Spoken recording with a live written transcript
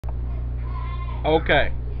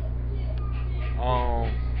Okay.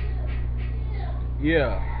 Um.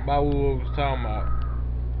 Yeah. About what we was talking about.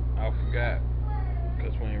 I forgot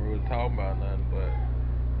because we ain't really talking about nothing. But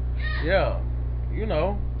yeah, you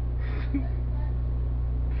know,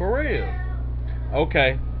 for real.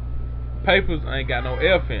 Okay. Papers ain't got no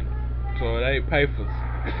F in it, so it ain't papers.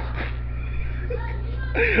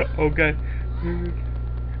 Okay.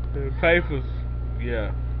 Papers.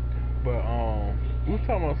 Yeah. But we was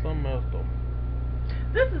talking about something else though.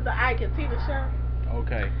 This is the Ike and Tina show.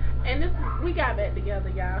 Okay. And this is, we got back together,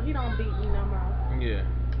 y'all. He don't beat me no more. Yeah.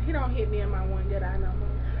 He don't hit me in my one good eye no more.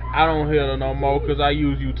 I don't hear it no more because I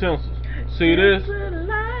use utensils. See, this is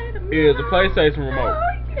a PlayStation remote.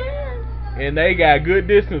 Oh, yeah. And they got good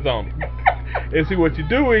distance on it. And see, what you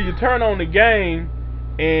do is you turn on the game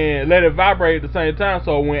and let it vibrate at the same time.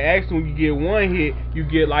 So when you get one hit, you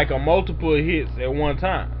get like a multiple hits at one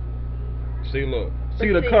time. See, look. See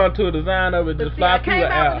the contour design of it just fly through the air. I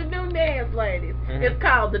came out with a new dance, ladies. It's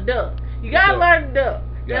called the duck. You gotta learn the duck.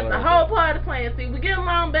 That's the whole part of playing. See, we get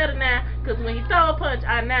along better now because when you throw a punch,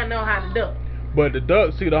 I now know how to duck. But the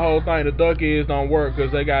duck, see, the whole thing, the duck is don't work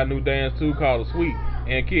because they got a new dance too called a sweep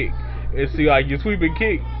and kick. And see, like you sweep and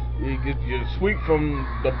kick, you sweep from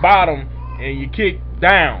the bottom and you kick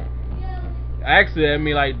down. Actually, that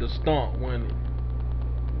mean like the stomp when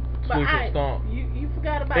sweep and stomp. You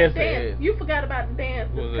forgot about the dance. You forgot about the dance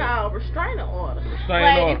that's called restraining order.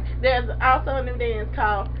 Restraining order. There's also a new dance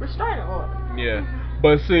called restraining order. Yeah,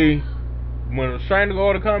 but see, when a restraining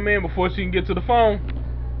order come in before she can get to the phone,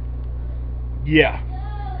 yeah,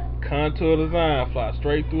 contour design fly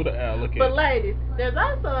straight through the air. Look at it. But ladies, there's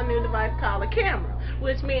also a new device called a camera,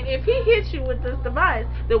 which means if he hits you with this device,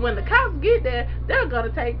 then when the cops get there, they're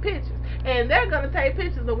gonna take pictures. And they're gonna take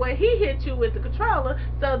pictures of where he hit you with the controller,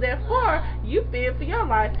 so therefore you fear for your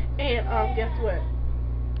life. And guess what?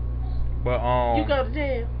 But you go to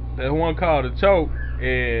jail. There's one called a choke,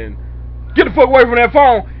 and get the fuck away from that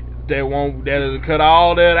phone. That'll cut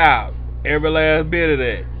all that out, every last bit of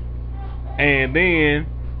that. And then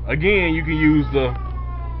again, you can use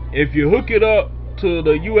if you hook it up to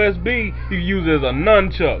the USB, you can use it as a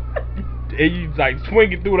nunchuck, and you like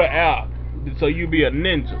swing it through the air, so you be a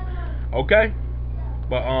ninja. Okay,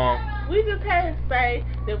 but we just had to say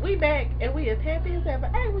that we back and we as happy as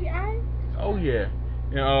ever. Ain't we, ain't? Oh yeah,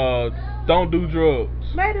 and don't do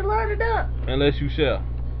drugs. Lady, learn it up. Unless you shall.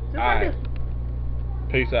 Just like this.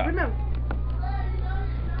 Peace out. Remember.